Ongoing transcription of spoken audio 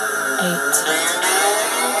B-Day.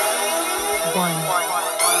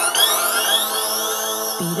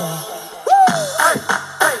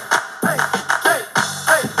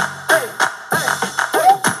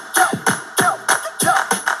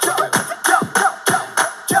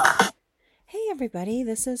 Hey everybody,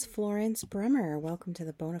 this is Florence Brummer. Welcome to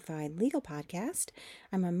the Bonafide Legal Podcast.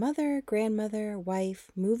 I'm a mother, grandmother, wife,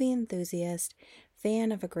 movie enthusiast,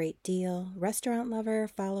 fan of a great deal, restaurant lover,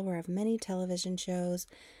 follower of many television shows,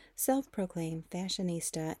 self-proclaimed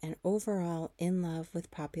fashionista, and overall in love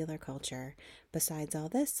with popular culture. Besides all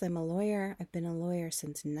this, I'm a lawyer. I've been a lawyer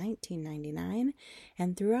since 1999,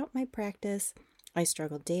 and throughout my practice, I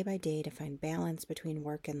struggle day by day to find balance between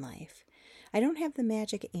work and life. I don't have the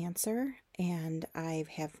magic answer, and I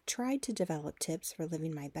have tried to develop tips for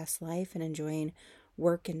living my best life and enjoying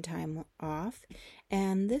work and time off.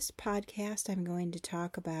 And this podcast, I'm going to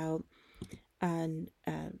talk about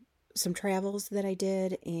some travels that I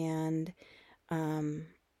did and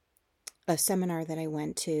a seminar that I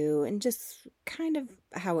went to, and just kind of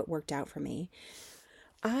how it worked out for me.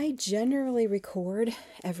 I generally record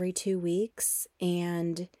every 2 weeks,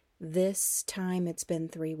 and this time it's been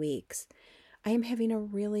 3 weeks. I am having a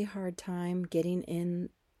really hard time getting in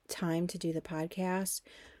time to do the podcast,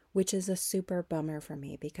 which is a super bummer for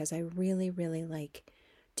me because I really, really like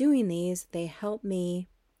doing these. They help me.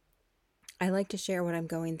 I like to share what I'm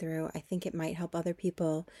going through. I think it might help other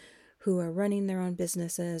people who are running their own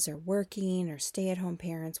businesses or working or stay-at-home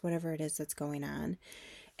parents, whatever it is that's going on.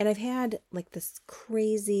 And I've had like this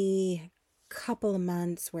crazy couple of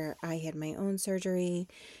months where I had my own surgery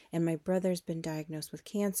and my brother's been diagnosed with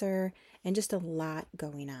cancer and just a lot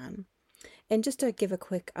going on. And just to give a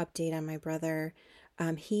quick update on my brother,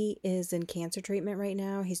 he is in cancer treatment right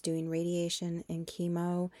now. He's doing radiation and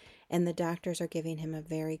chemo, and the doctors are giving him a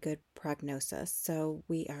very good prognosis. So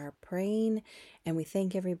we are praying, and we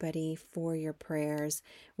thank everybody for your prayers.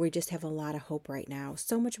 We just have a lot of hope right now.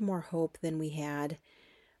 So much more hope than we had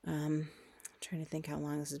trying to think how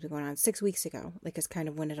long this has been going on. 6 weeks ago, like is kind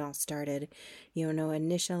of when it all started.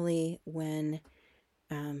 Initially when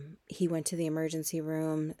he went to the emergency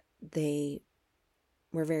room, they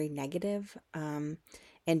were very negative and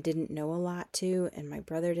didn't know a lot too. And my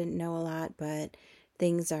brother didn't know a lot, but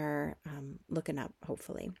things are looking up,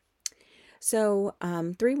 hopefully. So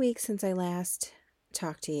 3 weeks since I last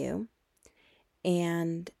talked to you,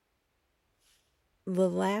 and the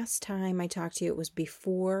last time I talked to you, it was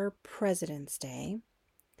before President's Day,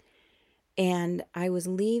 and I was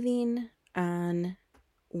leaving on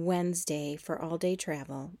Wednesday for all-day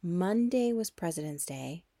travel. Monday was President's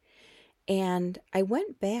Day, and I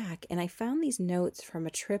went back and I found these notes from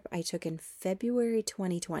a trip I took in February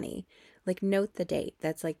 2020. Like, note the date.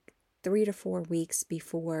 That's like 3 to 4 weeks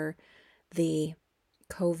before the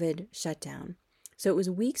COVID shutdown. So it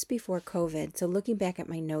was weeks before COVID. So looking back at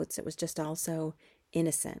my notes, it was just also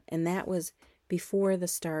innocent. And that was before the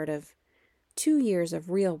start of 2 years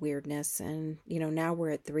of real weirdness. And, now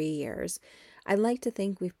we're at 3 years. I like to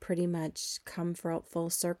think we've pretty much come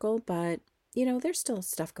full circle, but, there's still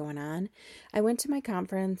stuff going on. I went to my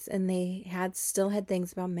conference and they still had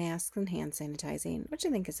things about masks and hand sanitizing, which I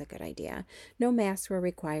think is a good idea. No masks were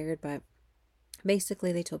required, but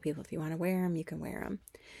basically they told people if you want to wear them, you can wear them.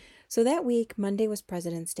 So that week, Monday was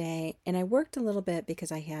President's Day, and I worked a little bit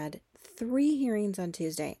because I had 3 hearings on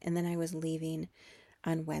Tuesday, and then I was leaving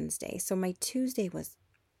on Wednesday. So my Tuesday was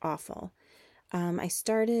awful. I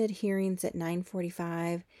started hearings at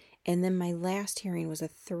 9:45, and then my last hearing was a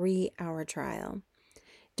 3-hour trial.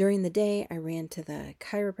 During the day, I ran to the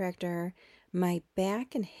chiropractor. My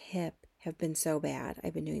back and hip have been so bad.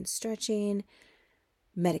 I've been doing stretching,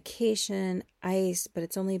 medication, ice, but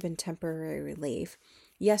it's only been temporary relief.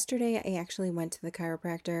 Yesterday, I actually went to the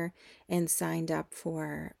chiropractor and signed up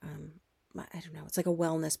for, I don't know, it's like a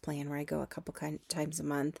wellness plan where I go a couple times a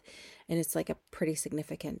month, and it's like a pretty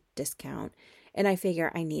significant discount. And I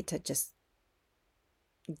figure I need to just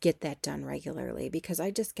get that done regularly because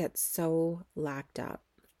I just get so locked up.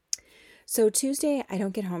 So Tuesday, I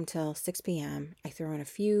don't get home till 6 p.m. I throw in a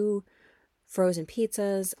few frozen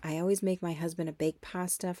pizzas. I always make my husband a baked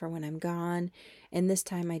pasta for when I'm gone. And this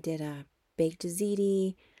time I did a baked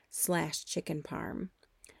ziti / chicken parm.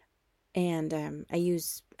 And I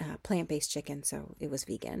use plant-based chicken, so it was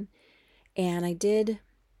vegan. And I did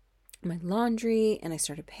my laundry and I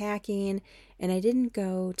started packing, and I didn't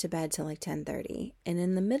go to bed till like 10:30. And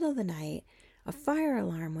in the middle of the night, a fire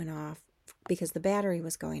alarm went off because the battery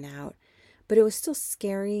was going out, but it was still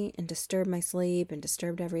scary and disturbed my sleep and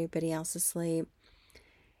disturbed everybody else's sleep.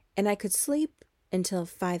 And I could sleep until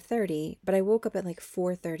 5:30, but I woke up at like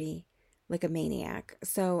 4:30 like a maniac.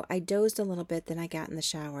 So I dozed a little bit, then I got in the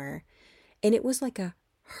shower, and it was like a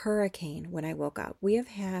hurricane when I woke up. We have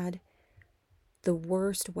had the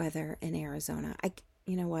worst weather in Arizona.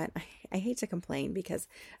 You know what? I hate to complain because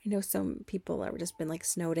I know some people have just been like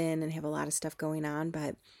snowed in and have a lot of stuff going on,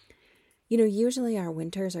 but usually our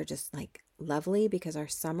winters are just like lovely because our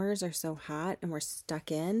summers are so hot and we're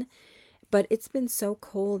stuck in. But it's been so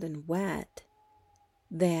cold and wet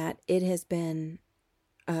that it has been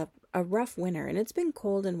a rough winter, and it's been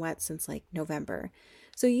cold and wet since like November.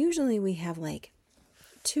 So usually we have like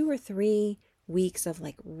 2 or 3 weeks of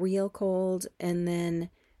like real cold, and then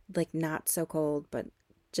like not so cold, but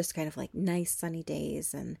just kind of like nice sunny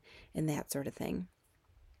days and that sort of thing.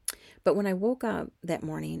 But when I woke up that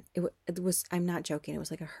morning, it was, I'm not joking, it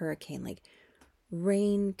was like a hurricane, like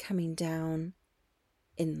rain coming down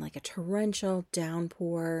in like a torrential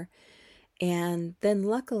downpour. And then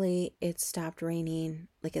luckily it stopped raining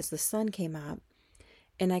like as the sun came up,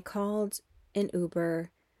 and I called an Uber.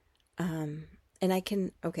 And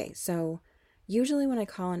okay, so usually when I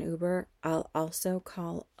call an Uber, I'll also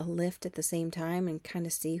call a Lyft at the same time and kind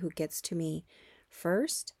of see who gets to me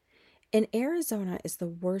first. And Arizona is the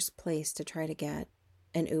worst place to try to get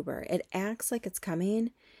an Uber. It acts like it's coming,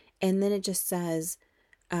 and then it just says,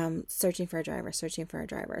 searching for a driver, searching for a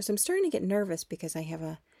driver. So I'm starting to get nervous because I have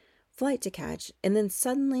a flight to catch. And then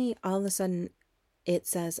suddenly, all of a sudden, it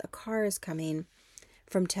says a car is coming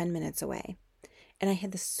from 10 minutes away. And I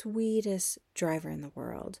had the sweetest driver in the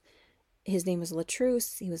world. His name was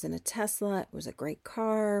Latrus. He was in a Tesla. It was a great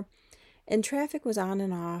car. And traffic was on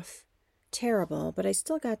and off. Terrible, but I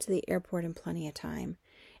still got to the airport in plenty of time.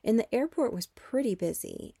 And the airport was pretty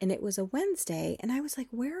busy. And it was a Wednesday. And I was like,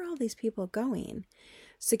 where are all these people going?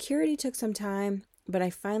 Security took some time, but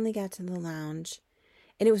I finally got to the lounge.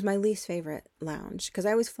 And it was my least favorite lounge because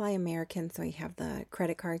I always fly American, so I have the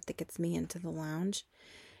credit card that gets me into the lounge.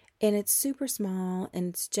 And it's super small, and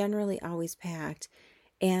it's generally always packed.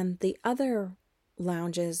 And the other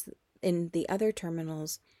lounges in the other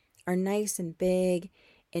terminals are nice and big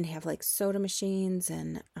and have like soda machines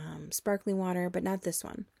and sparkling water, but not this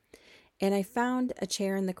one. And I found a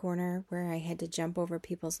chair in the corner where I had to jump over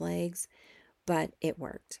people's legs, but it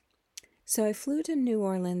worked. So I flew to New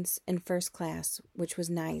Orleans in first class, which was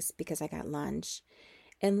nice because I got lunch.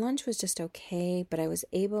 And lunch was just okay, but I was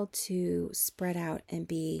able to spread out and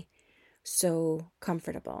be so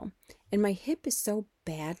comfortable. And my hip is so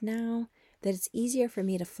bad now that it's easier for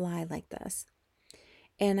me to fly like this.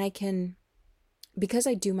 And I can, because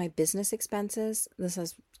I do my business expenses, this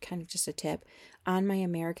is kind of just a tip, on my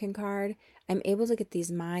American card, I'm able to get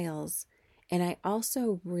these miles. And I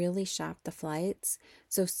also really shop the flights.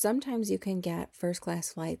 So sometimes you can get first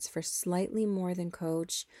class flights for slightly more than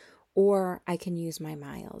coach, or I can use my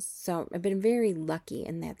miles. So I've been very lucky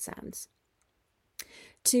in that sense.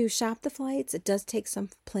 To shop the flights, it does take some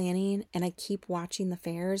planning, and I keep watching the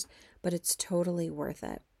fares, but it's totally worth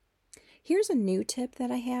it. Here's a new tip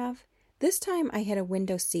that I have. This time I had a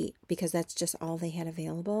window seat because that's just all they had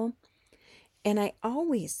available. And I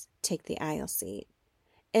always take the aisle seat.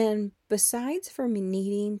 And besides for me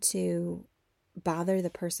needing to bother the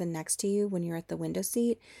person next to you when you're at the window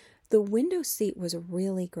seat was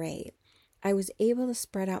really great. I was able to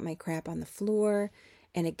spread out my crap on the floor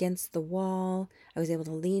and against the wall. I was able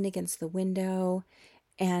to lean against the window,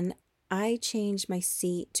 and I changed my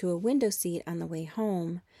seat to a window seat on the way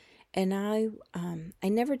home. And I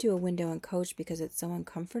never do a window in coach because it's so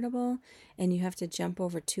uncomfortable and you have to jump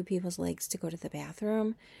over two people's legs to go to the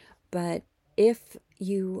bathroom. But if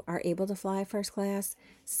you are able to fly first class,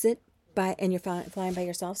 and you're flying by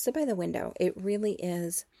yourself, sit by the window. It really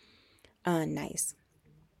is nice.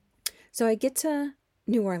 So I get to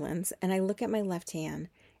New Orleans and I look at my left hand,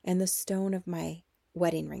 and the stone of my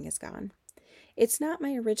wedding ring is gone. It's not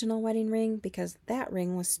my original wedding ring because that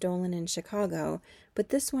ring was stolen in Chicago, but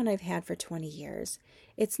this one I've had for 20 years.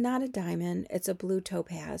 It's not a diamond, it's a blue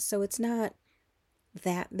topaz, so it's not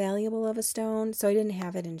that valuable of a stone, so I didn't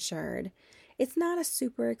have it insured. It's not a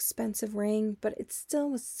super expensive ring, but it still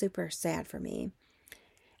was super sad for me.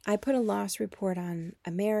 I put a loss report on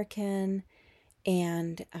American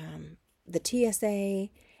and the TSA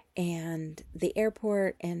and the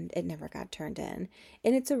airport, and it never got turned in.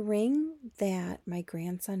 And it's a ring that my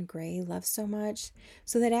grandson Gray loves so much,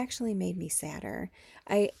 so that actually made me sadder.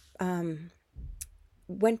 I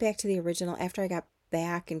went back to the original after I got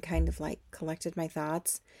back and kind of like collected my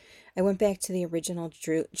thoughts. I went back to the original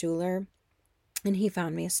jeweler, and he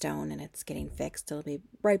found me a stone, and it's getting fixed. It'll be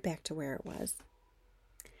right back to where it was.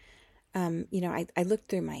 I looked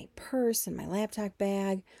through my purse and my laptop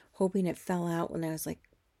bag, hoping it fell out when I was like,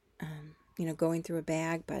 going through a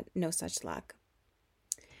bag, but no such luck.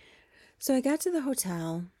 So I got to the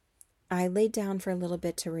hotel. I laid down for a little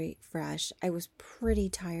bit to refresh. I was pretty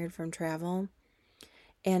tired from travel.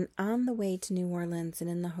 And on the way to New Orleans and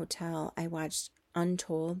in the hotel, I watched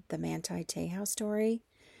Untold, the Manti Te'o story.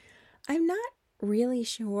 I'm not really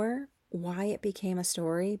sure why it became a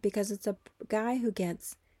story, because it's a guy who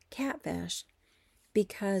gets catfish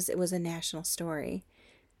because it was a national story.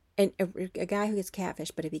 And a guy who gets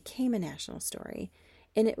catfish, but it became a national story.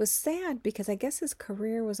 And it was sad because I guess his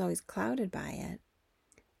career was always clouded by it.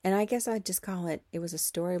 And I guess I'd just call it was a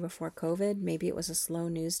story before COVID. Maybe it was a slow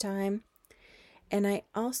news time. And I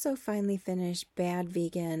also finally finished Bad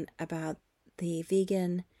Vegan, about the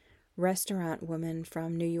vegan restaurant woman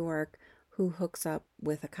from New York who hooks up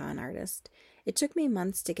with a con artist. It took me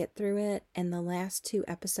months to get through it, and the last 2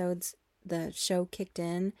 episodes, the show kicked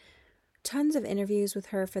in. Tons of interviews with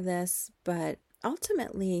her for this, but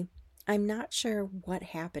ultimately, I'm not sure what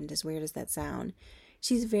happened, as weird as that sounds.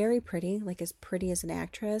 She's very pretty, like as pretty as an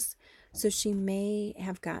actress, so she may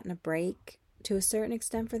have gotten a break to a certain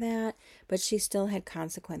extent for that, but she still had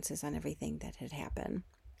consequences on everything that had happened.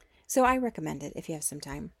 So I recommend it if you have some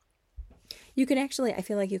time. You can actually, I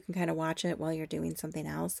feel like you can kind of watch it while you're doing something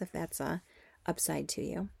else, if that's a upside to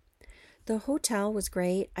you. The hotel was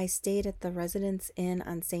great. I stayed at the Residence Inn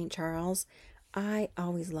on St. Charles. I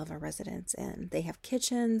always love a Residence Inn. They have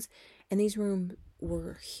kitchens, and these rooms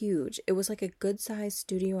were huge. It was like a good-sized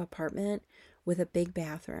studio apartment with a big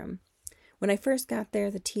bathroom. When I first got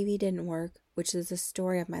there, the TV didn't work, which is the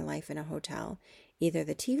story of my life in a hotel. Either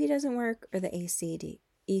the TV doesn't work or the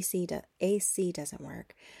AC doesn't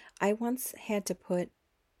work. I once had to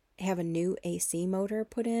have a new AC motor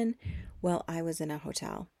put in while I was in a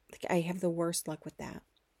hotel. I have the worst luck with that.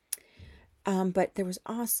 But there was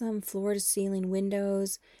awesome floor-to-ceiling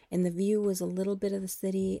windows, and the view was a little bit of the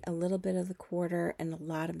city, a little bit of the quarter, and a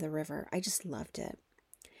lot of the river. I just loved it.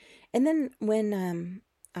 And then when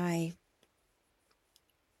I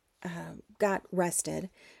got rested,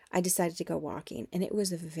 I decided to go walking, and it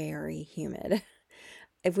was very humid,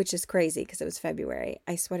 which is crazy because it was February.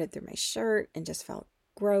 I sweated through my shirt and just felt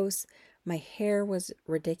gross. My hair was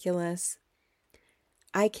ridiculous.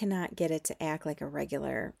 I cannot get it to act like a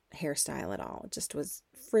regular hairstyle at all. It just was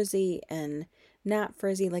frizzy and not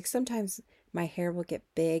frizzy. Like sometimes my hair will get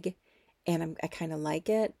big and I kind of like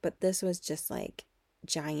it, but this was just like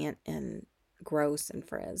giant and gross and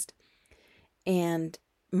frizzed. And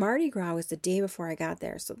Mardi Gras was the day before I got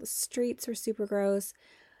there, so the streets were super gross.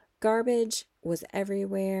 Garbage was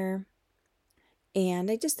everywhere.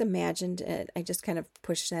 And I just imagined it. I just kind of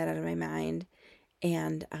pushed that out of my mind.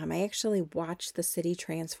 And I actually watched the city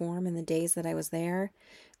transform in the days that I was there.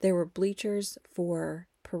 There were bleachers for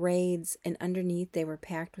parades, and underneath they were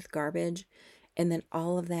packed with garbage. And then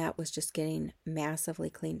all of that was just getting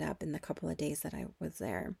massively cleaned up in the couple of days that I was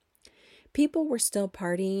there. People were still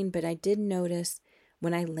partying, but I did notice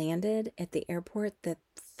when I landed at the airport that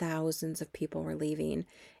thousands of people were leaving,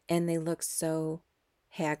 and they looked so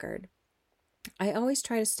haggard. I always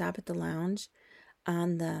try to stop at the lounge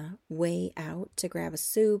on the way out to grab a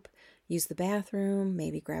soup, use the bathroom,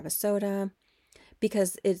 maybe grab a soda,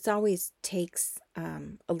 because it always takes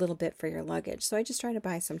a little bit for your luggage. So I just try to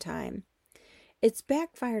buy some time. It's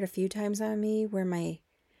backfired a few times on me where my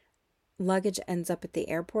luggage ends up at the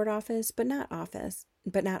airport office, but not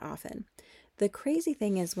often. The crazy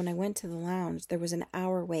thing is when I went to the lounge, there was an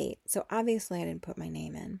hour wait. So obviously I didn't put my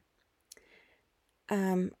name in.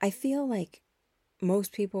 I feel like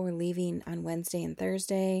most people were leaving on Wednesday and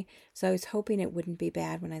Thursday, so I was hoping it wouldn't be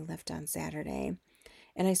bad when I left on Saturday.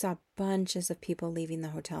 And I saw bunches of people leaving the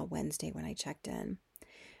hotel Wednesday when I checked in.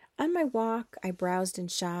 On my walk, I browsed in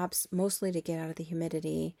shops, mostly to get out of the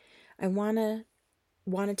humidity. I wanted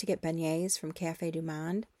to get beignets from Café du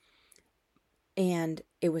Monde, and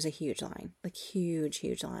it was a huge line, like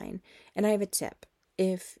huge line. And I have a tip.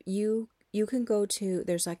 If you can go to,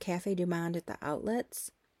 there's a Café du Monde at the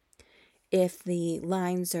outlets, if the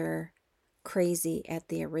lines are crazy at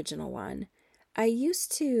the original one. I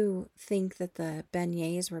used to think that the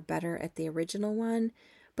beignets were better at the original one,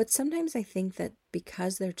 but sometimes I think that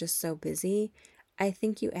because they're just so busy, I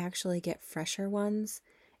think you actually get fresher ones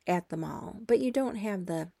at the mall. But you don't have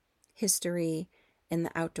the history and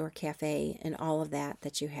the outdoor cafe and all of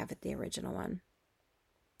that you have at the original one.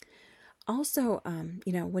 Also,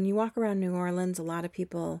 when you walk around New Orleans, a lot of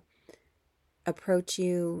people approach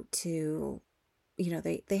you to,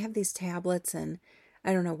 they have these tablets, and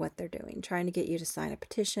I don't know what they're doing, trying to get you to sign a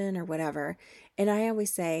petition or whatever. And I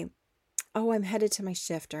always say, oh, I'm headed to my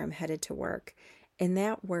shift, or I'm headed to work. And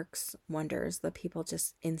that works wonders. The people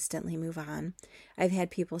just instantly move on. I've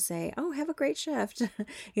had people say, "Oh, have a great shift."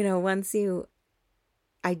 Once you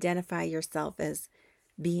identify yourself as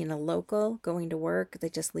being a local going to work, they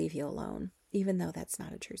just leave you alone. Even though that's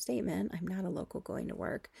not a true statement. I'm not a local going to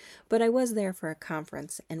work. But I was there for a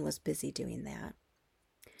conference and was busy doing that.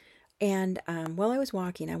 And while I was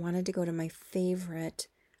walking, I wanted to go to my favorite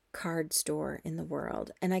card store in the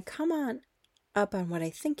world. And I come up on what I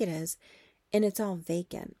think it is, and it's all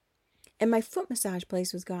vacant. And my foot massage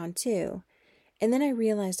place was gone too. And then I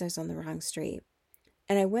realized I was on the wrong street.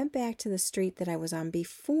 And I went back to the street that I was on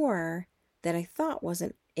before that I thought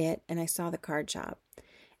wasn't it, and I saw the card shop.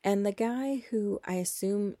 And the guy who I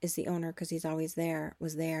assume is the owner, because he's always there,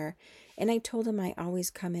 was there. And I told him I always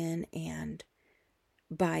come in and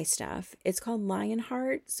buy stuff. It's called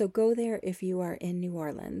Lionheart, so go there if you are in New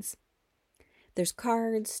Orleans. There's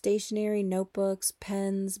cards, stationery, notebooks,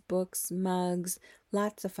 pens, books, mugs,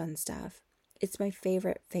 lots of fun stuff. It's my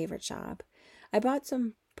favorite shop. I bought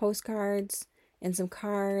some postcards and some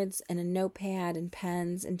cards and a notepad and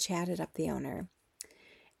pens and chatted up the owner.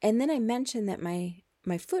 And then I mentioned that my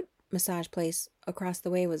foot massage place across the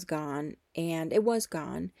way was gone, and it was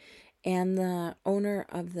gone. And the owner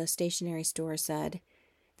of the stationery store said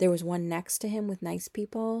there was one next to him with nice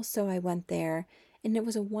people, so I went there, and it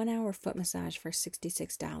was a 1-hour foot massage for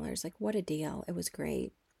 $66. Like, what a deal. It was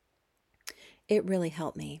great. It really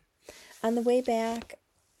helped me. On the way back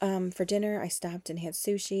for dinner, I stopped and had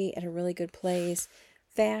sushi at a really good place.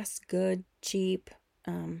 Fast, good, cheap.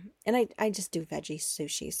 And I just do veggie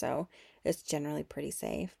sushi, so it's generally pretty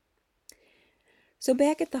safe. So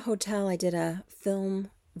back at the hotel, I did a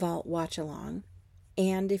film vault watch along.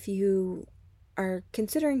 And if you are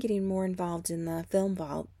considering getting more involved in the film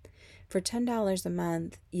vault, for $10 a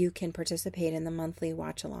month, you can participate in the monthly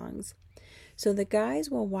watch alongs. So the guys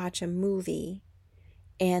will watch a movie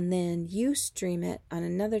and then you stream it on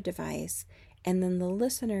another device, and then the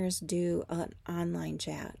listeners do an online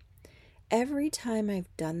chat. Every time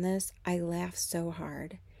I've done this, I laugh so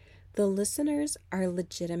hard. The listeners are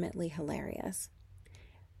legitimately hilarious.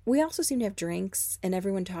 We also seem to have drinks, and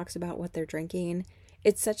everyone talks about what they're drinking.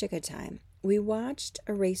 It's such a good time. We watched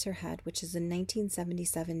Eraserhead, which is a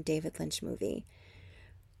 1977 David Lynch movie.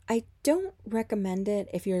 I don't recommend it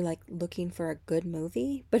if you're looking for a good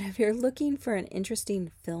movie, but if you're looking for an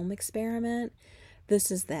interesting film experiment, this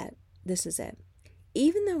is that. This is it.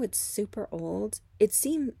 Even though it's super old, it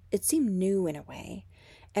seemed new in a way.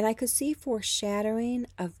 And I could see foreshadowing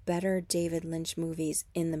of better David Lynch movies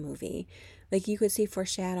in the movie. Like you could see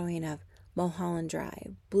foreshadowing of Mulholland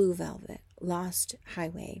Drive, Blue Velvet, Lost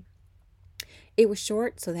Highway. It was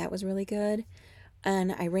short, so that was really good.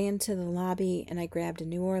 And I ran to the lobby and I grabbed a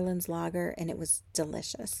New Orleans lager, and it was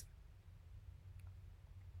delicious.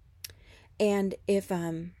 And if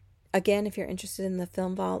you're interested in the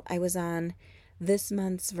Film Vault, I was on this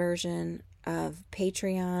month's version of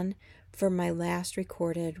Patreon for my last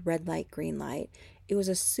recorded Red Light, Green Light. It was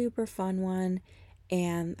a super fun one,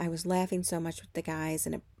 and I was laughing so much with the guys,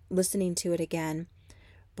 and listening to it again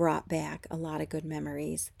brought back a lot of good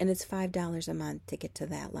memories. And it's $5 a month to get to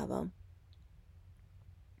that level.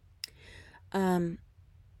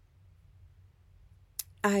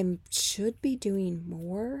 I should be doing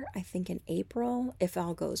more, I think, in April, if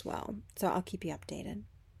all goes well. So I'll keep you updated.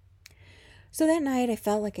 So that night, I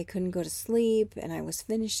felt like I couldn't go to sleep, and I was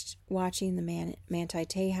finished watching the Manti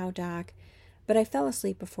Te'o doc, but I fell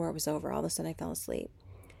asleep before it was over. All of a sudden, I fell asleep.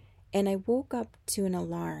 And I woke up to an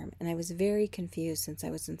alarm, and I was very confused since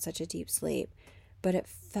I was in such a deep sleep, but it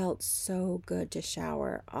felt so good to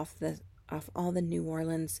shower off all the New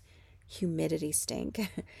Orleans humidity stink.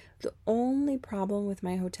 The only problem with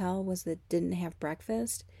my hotel was that it didn't have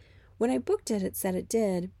breakfast. When I booked it, it said it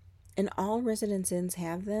did, and all Residence Inns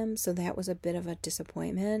have them, so that was a bit of a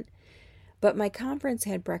disappointment. But my conference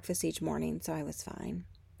had breakfast each morning, so I was fine.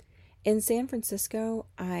 In San Francisco,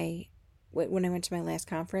 when I went to my last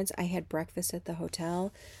conference, I had breakfast at the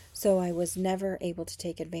hotel, so I was never able to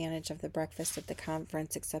take advantage of the breakfast at the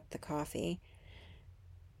conference except the coffee.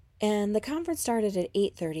 And the conference started at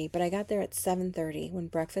 8:30, but I got there at 7:30 when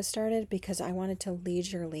breakfast started because I wanted to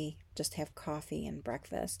leisurely just have coffee and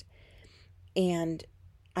breakfast. And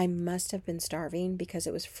I must have been starving because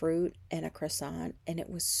it was fruit and a croissant, and it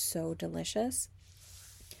was so delicious.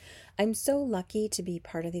 I'm so lucky to be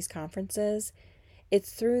part of these conferences.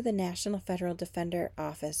 It's through the National Federal Defender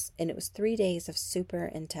Office, and it was 3 days of super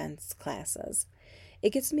intense classes.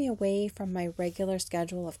 It gets me away from my regular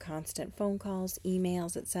schedule of constant phone calls,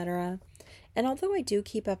 emails, etc. And although I do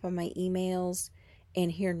keep up on my emails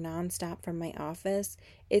and hear nonstop from my office,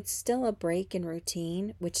 it's still a break in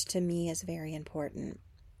routine, which to me is very important.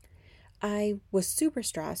 I was super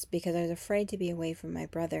stressed because I was afraid to be away from my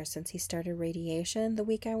brother since he started radiation the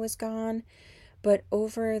week I was gone. But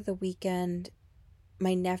over the weekend,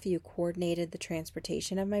 my nephew coordinated the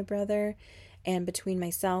transportation of my brother, and between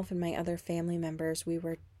myself and my other family members, we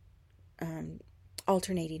were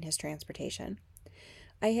alternating his transportation.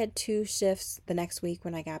 I had 2 shifts the next week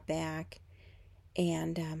when I got back,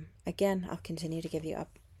 and again, I'll continue to give you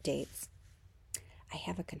updates. I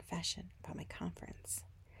have a confession about my conference.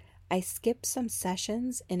 I skipped some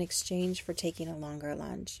sessions in exchange for taking a longer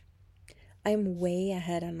lunch. I'm way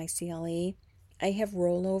ahead on my CLE. I have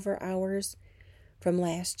rollover hours from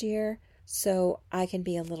last year, so I can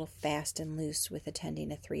be a little fast and loose with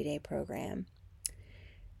attending a 3-day program.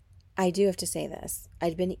 I do have to say this.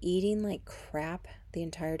 I'd been eating like crap the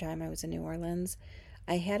entire time I was in New Orleans.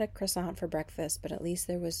 I had a croissant for breakfast, but at least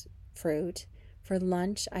there was fruit. For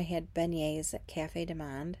lunch, I had beignets at Café du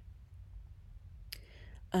Monde.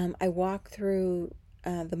 I walked through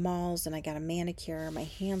the malls and I got a manicure. My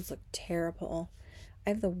hands look terrible. I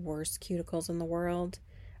have the worst cuticles in the world.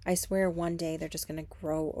 I swear one day they're just going to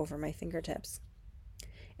grow over my fingertips.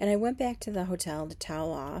 And I went back to the hotel to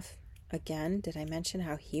towel off. Again, did I mention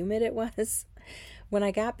how humid it was? When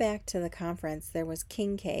I got back to the conference, there was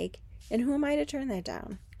king cake. And who am I to turn that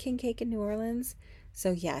down? King cake in New Orleans?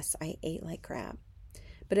 So yes, I ate like crap.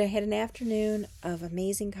 But I had an afternoon of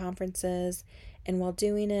amazing conferences. And while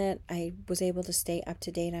doing it, I was able to stay up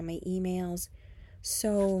to date on my emails.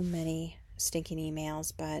 So many stinking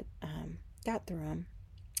emails, but got through them.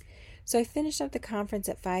 So I finished up the conference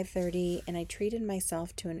at 5:30, and I treated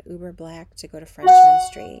myself to an Uber Black to go to Frenchman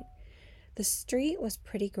Street. The street was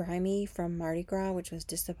pretty grimy from Mardi Gras, which was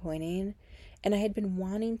disappointing, and I had been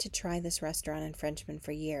wanting to try this restaurant in Frenchman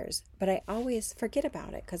for years, but I always forget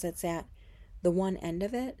about it because it's at the one end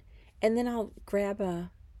of it, and then I'll grab a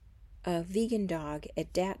vegan dog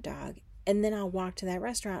at Dat Dog, and then I'll walk to that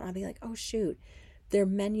restaurant and I'll be like, oh shoot, their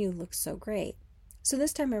menu looks so great. So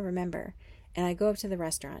this time I remember, and I go up to the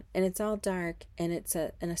restaurant, and it's all dark, and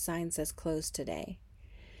and a sign says closed today.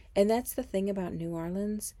 And that's the thing about New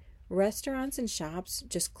Orleans. Restaurants and shops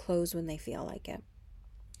just close when they feel like it.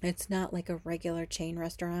 It's not like a regular chain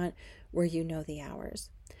restaurant where you know the hours.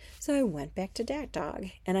 So I went back to Dat Dog,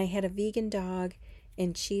 and I had a vegan dog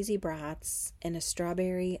and cheesy brats and a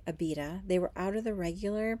strawberry abita. They were out of the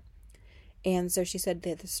regular, and so she said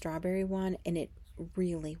that the strawberry one, and it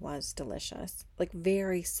really was delicious, like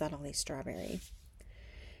very subtly strawberry.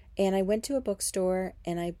 And I went to a bookstore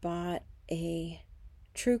and I bought a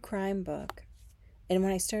true crime book. And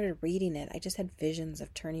when I started reading it, I just had visions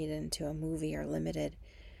of turning it into a movie or limited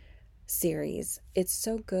series. It's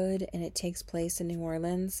so good, and it takes place in New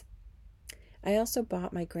Orleans. I also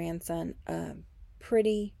bought my grandson a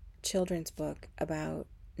pretty children's book about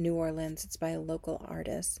New Orleans. It's by a local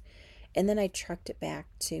artist. And then I trucked it back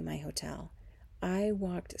to my hotel. I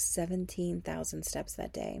walked 17,000 steps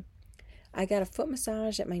that day. I got a foot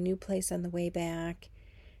massage at my new place on the way back.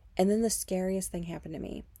 And then the scariest thing happened to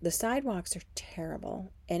me. The sidewalks are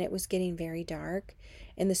terrible, and it was getting very dark,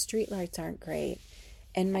 and the streetlights aren't great.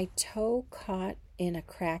 And my toe caught in a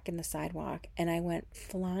crack in the sidewalk, and I went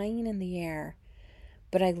flying in the air,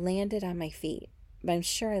 but I landed on my feet. But I'm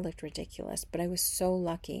sure I looked ridiculous, but I was so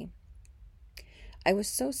lucky. I was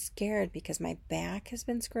so scared because my back has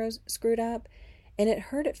been screwed up, and it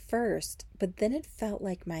hurt at first, but then it felt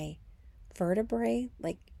like my vertebrae,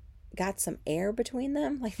 got some air between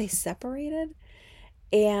them, like they separated.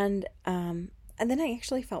 And then I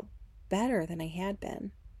actually felt better than I had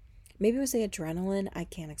been. Maybe it was the adrenaline. I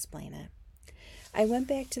can't explain it. I went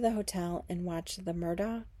back to the hotel and watched the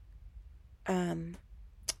Murdaugh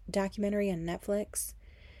documentary on Netflix.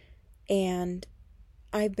 And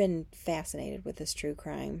I've been fascinated with this true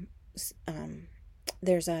crime.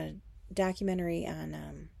 There's a documentary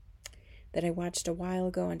on that I watched a while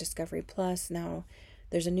ago on Discovery Plus. Now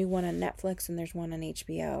there's a new one on Netflix, and there's one on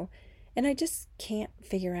HBO. And I just can't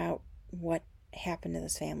figure out what happened to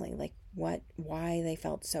this family, why they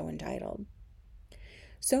felt so entitled.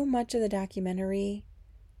 So much of the documentary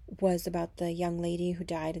was about the young lady who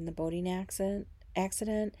died in the boating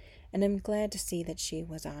accident, and I'm glad to see that she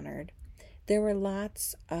was honored. There were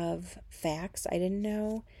lots of facts I didn't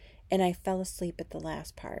know, and I fell asleep at the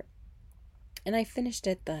last part. And I finished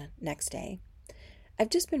it the next day. I've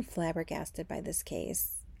just been flabbergasted by this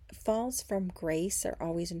case. Falls from grace are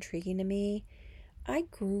always intriguing to me. I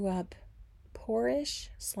grew up poorish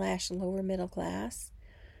 / lower middle class.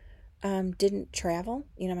 Didn't travel.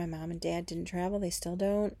 My mom and dad didn't travel. They still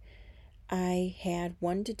don't. I had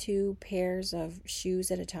 1 to 2 pairs of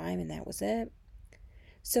shoes at a time, and that was it.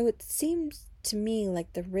 So it seems to me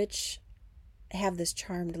like the rich have this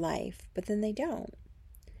charmed life, but then they don't.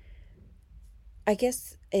 I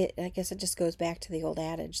guess it just goes back to the old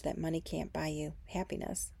adage that money can't buy you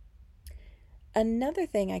happiness. Another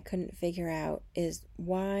thing I couldn't figure out is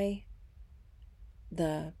why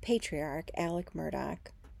the patriarch, Alec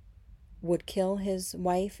Murdoch, would kill his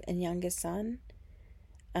wife and youngest son.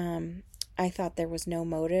 I thought there was no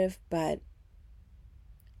motive, but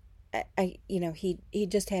he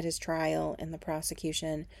just had his trial, and the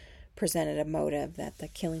prosecution presented a motive that the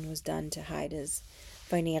killing was done to hide his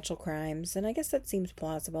financial crimes, and I guess that seems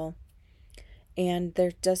plausible. And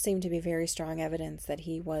there does seem to be very strong evidence that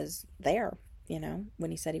he was there,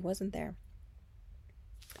 when he said he wasn't there.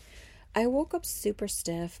 I woke up super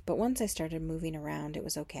stiff, but once I started moving around, it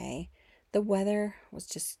was okay. The weather was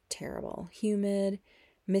just terrible. Humid,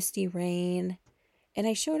 misty rain. And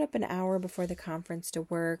I showed up an hour before the conference to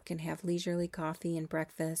work and have leisurely coffee and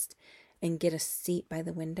breakfast and get a seat by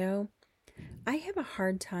the window. I have a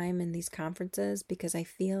hard time in these conferences because I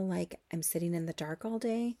feel like I'm sitting in the dark all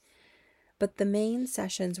day. But the main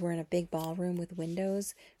sessions were in a big ballroom with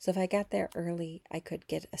windows, so if I got there early, I could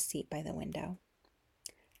get a seat by the window.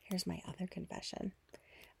 Here's my other confession.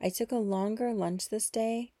 I took a longer lunch this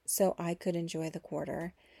day so I could enjoy the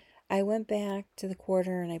quarter. I went back to the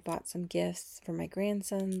quarter and I bought some gifts for my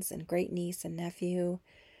grandsons and great niece and nephew.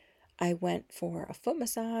 I went for a foot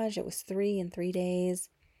massage. It was 3 in 3 days.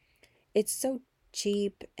 It's so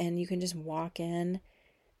cheap and you can just walk in.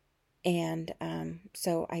 And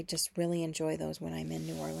so I just really enjoy those when I'm in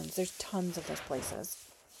New Orleans. There's tons of those places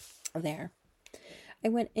there. I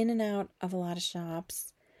went in and out of a lot of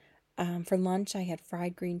shops. For lunch, I had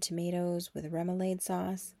fried green tomatoes with remoulade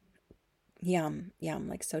sauce. Yum, yum,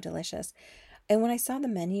 like so delicious. And when I saw the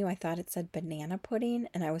menu, I thought it said banana pudding,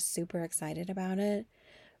 and I was super excited about it,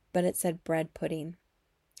 but it said bread pudding.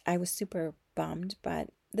 I was super bummed, but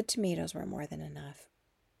the tomatoes were more than enough.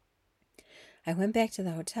 I went back to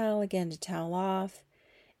the hotel again to towel off,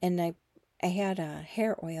 and I had a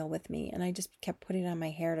hair oil with me, and I just kept putting it on my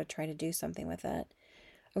hair to try to do something with it.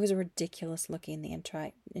 I was ridiculous looking the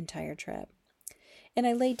entire trip. And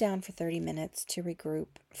I laid down for 30 minutes to regroup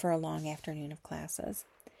for a long afternoon of classes.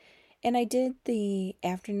 And I did the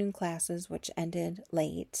afternoon classes, which ended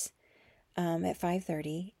late at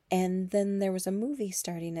 5:30. And then there was a movie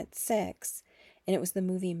starting at 6. And it was the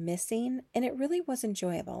movie Missing. And it really was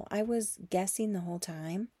enjoyable. I was guessing the whole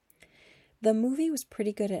time. The movie was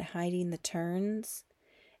pretty good at hiding the turns.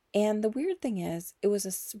 And the weird thing is, it was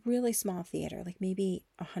a really small theater, like maybe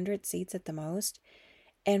 100 seats at the most.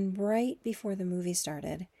 And right before the movie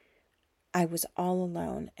started, I was all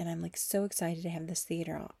alone. And I'm like so excited to have this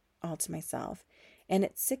theater all to myself. And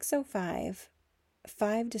at 6:05,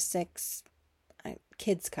 5 to 6,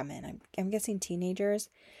 kids come in. I'm guessing teenagers.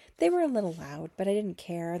 They were a little loud, but I didn't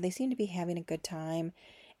care. They seemed to be having a good time.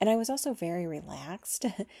 And I was also very relaxed.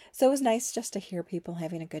 So it was nice just to hear people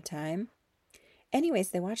having a good time. Anyways,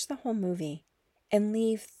 they watched the whole movie and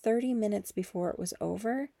leave 30 minutes before it was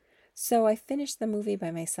over. So I finished the movie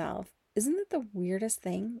by myself. Isn't that the weirdest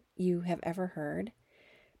thing you have ever heard?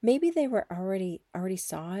 Maybe they were already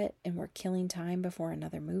saw it and were killing time before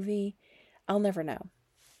another movie. I'll never know.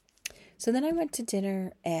 So then I went to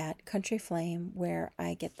dinner at Country Flame where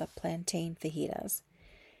I get the plantain fajitas.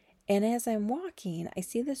 And as I'm walking, I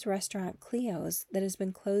see this restaurant, Cleo's, that has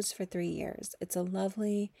been closed for 3 years. It's a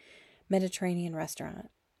lovely Mediterranean restaurant.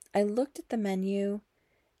 I looked at the menu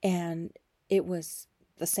and it was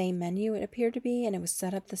the same menu it appeared to be, and it was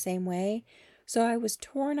set up the same way. So I was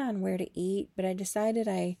torn on where to eat, but I decided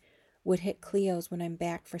I would hit Cleo's when I'm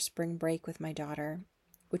back for spring break with my daughter,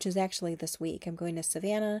 which is actually this week. I'm going to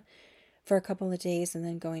Savannah for a couple of days and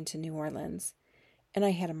then going to New Orleans. And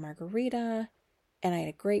I had a margarita and I had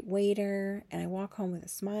a great waiter, and I walk home with a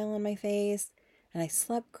smile on my face, and I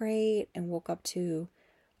slept great and woke up to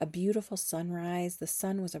a beautiful sunrise. The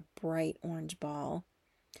sun was a bright orange ball.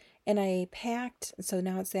 And I packed, so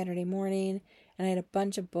now it's Saturday morning, and I had a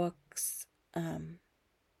bunch of books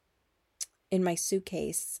in my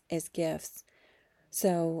suitcase as gifts.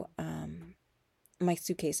 So my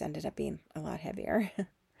suitcase ended up being a lot heavier.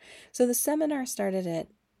 So the seminar started at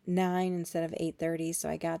 9 instead of 8:30, so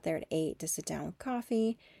I got there at 8 to sit down with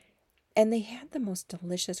coffee. And they had the most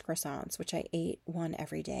delicious croissants, which I ate one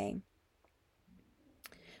every day.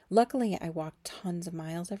 Luckily, I walked tons of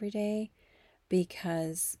miles every day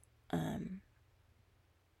because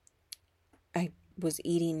I was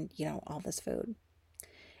eating, all this food.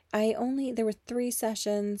 There were 3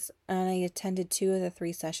 sessions, and I attended 2 of the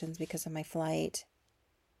 3 sessions because of my flight.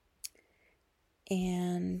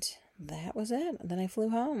 And that was it. Then I flew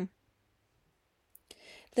home.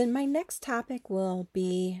 Then my next topic will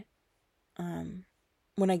be,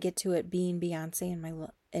 when I get to it, being Beyonce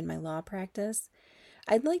in my law practice.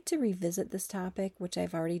 I'd like to revisit this topic, which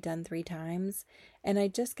I've already done 3 times, and I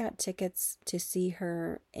just got tickets to see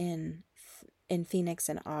her in Phoenix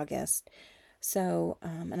in August. So,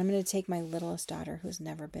 and I'm going to take my littlest daughter who's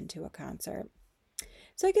never been to a concert.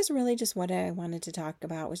 So I guess really just what I wanted to talk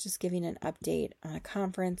about was just giving an update on a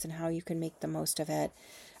conference and how you can make the most of it.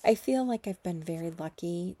 I feel like I've been very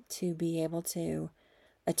lucky to be able to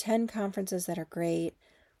attend conferences that are great,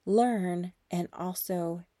 learn, and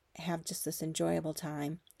also have just this enjoyable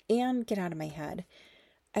time and get out of my head.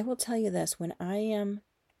 I will tell you this, when I am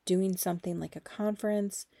doing something like a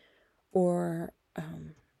conference or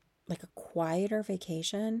like a quieter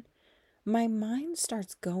vacation, my mind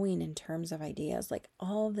starts going in terms of ideas, like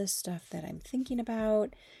all this stuff that I'm thinking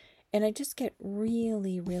about. And I just get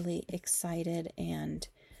really, really excited and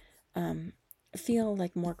feel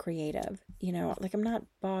like more creative. Like I'm not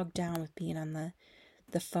bogged down with being on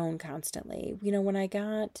the phone constantly. When I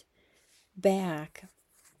got back,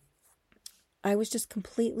 I was just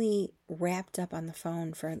completely wrapped up on the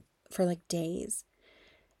phone for like days.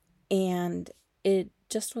 And it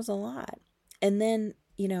just was a lot. And then,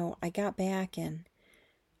 I got back and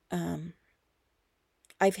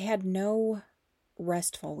I've had no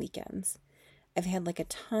restful weekends. I've had like a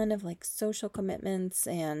ton of like social commitments,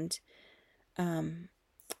 and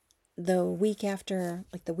the week after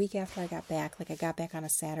I got back, like I got back on a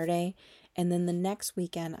Saturday, and then the next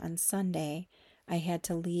weekend on Sunday, I had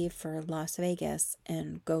to leave for Las Vegas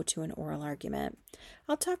and go to an oral argument.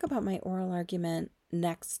 I'll talk about my oral argument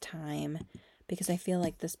next time because I feel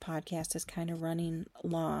like this podcast is kind of running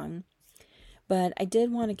long. But I did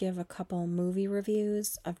want to give a couple movie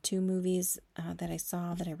reviews of 2 movies that I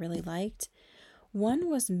saw that I really liked. One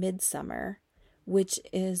was Midsummer, which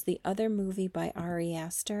is the other movie by Ari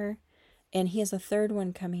Aster, and he has a third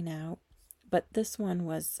one coming out. But this one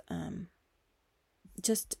was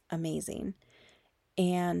just amazing.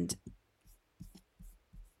 And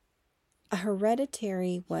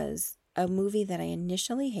Hereditary was a movie that I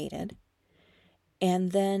initially hated,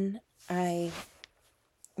 and then I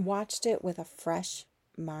watched it with a fresh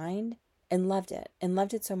mind and loved it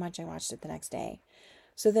so much I watched it the next day.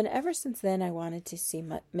 So then ever since then I wanted to see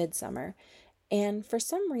Midsummer, and for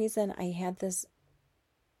some reason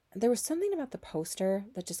there was something about the poster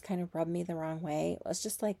that just kind of rubbed me the wrong way. It was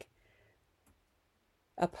just like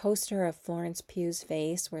a poster of Florence Pugh's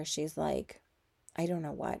face where she's like, I don't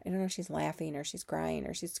know what. I don't know if she's laughing or she's crying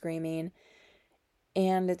or she's screaming.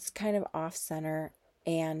 And it's kind of off center.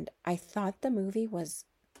 And I thought the movie was,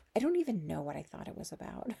 I don't even know what I thought it was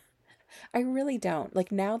about. I really don't.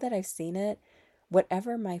 Like now that I've seen it,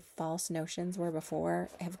 whatever my false notions were before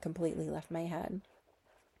have completely left my head.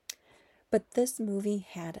 But this movie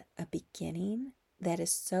had a beginning that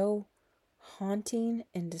is so haunting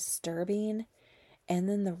and disturbing. And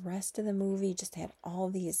then the rest of the movie just had all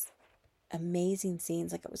these amazing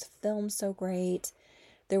scenes. Like it was filmed so great.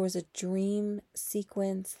 There was a dream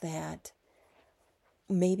sequence that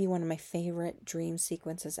maybe one of my favorite dream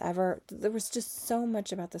sequences ever. There was just so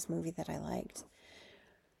much about this movie that I liked.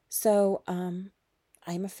 So, I'm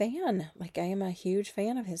a fan. Like I am a huge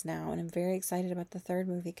fan of his now, and I'm very excited about the third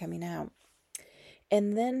movie coming out.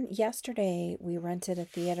 And then yesterday we rented a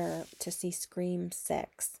theater to see Scream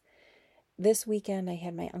 6. This weekend I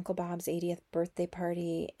had my Uncle Bob's 80th birthday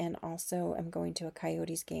party, and also I'm going to a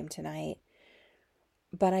Coyotes game tonight.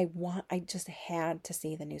 But I just had to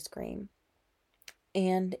see the new Scream.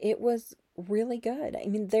 And it was really good. I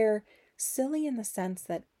mean, they're silly in the sense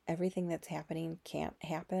that everything that's happening can't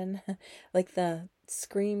happen. Like the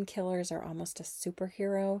Scream killers are almost a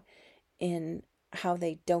superhero in how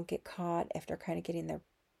they don't get caught after kind of getting their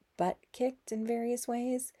butt kicked in various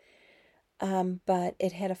ways. But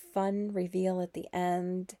it had a fun reveal at the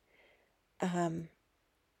end. Oh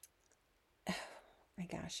my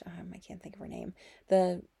gosh, I can't think of her name.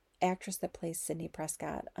 The actress that plays Sydney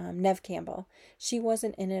Prescott, Neve Campbell. She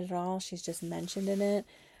wasn't in it at all. She's just mentioned in it.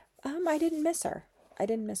 I didn't miss her.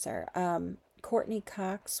 Courtney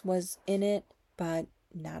Cox was in it, but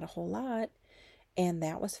not a whole lot, and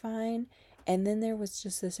that was fine. And then there was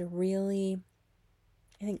just this really,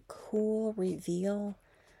 I think, cool reveal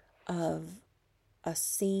of a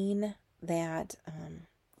scene that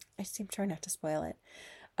I seem trying not to spoil it,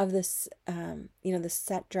 of this the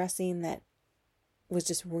set dressing that was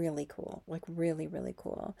just really cool, like really, really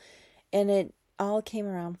cool. And it all came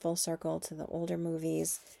around full circle to the older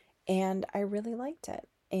movies, and I really liked it.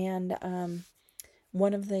 And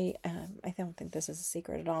One of the, I don't think this is a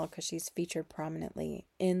secret at all because she's featured prominently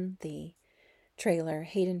in the trailer.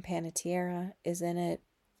 Hayden Panettiere is in it.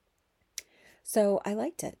 So I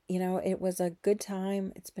liked it. It was a good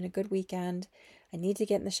time. It's been a good weekend. I need to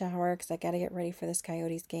get in the shower because I got to get ready for this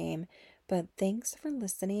Coyotes game. But thanks for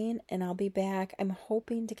listening, and I'll be back. I'm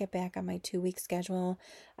hoping to get back on my 2-week schedule.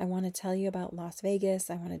 I want to tell you about Las Vegas.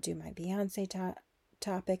 I want to do my Beyonce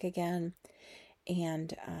topic again.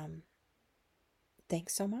 And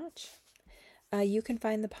thanks so much. You can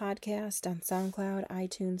find the podcast on SoundCloud,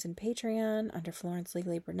 iTunes, and Patreon under Florence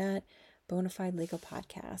Legally Burnett, Bonafide Legal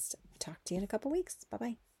Podcast. Talk to you in a couple weeks.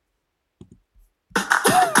 Bye-bye.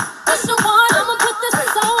 I'ma put this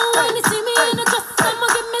on when you see me in a dress.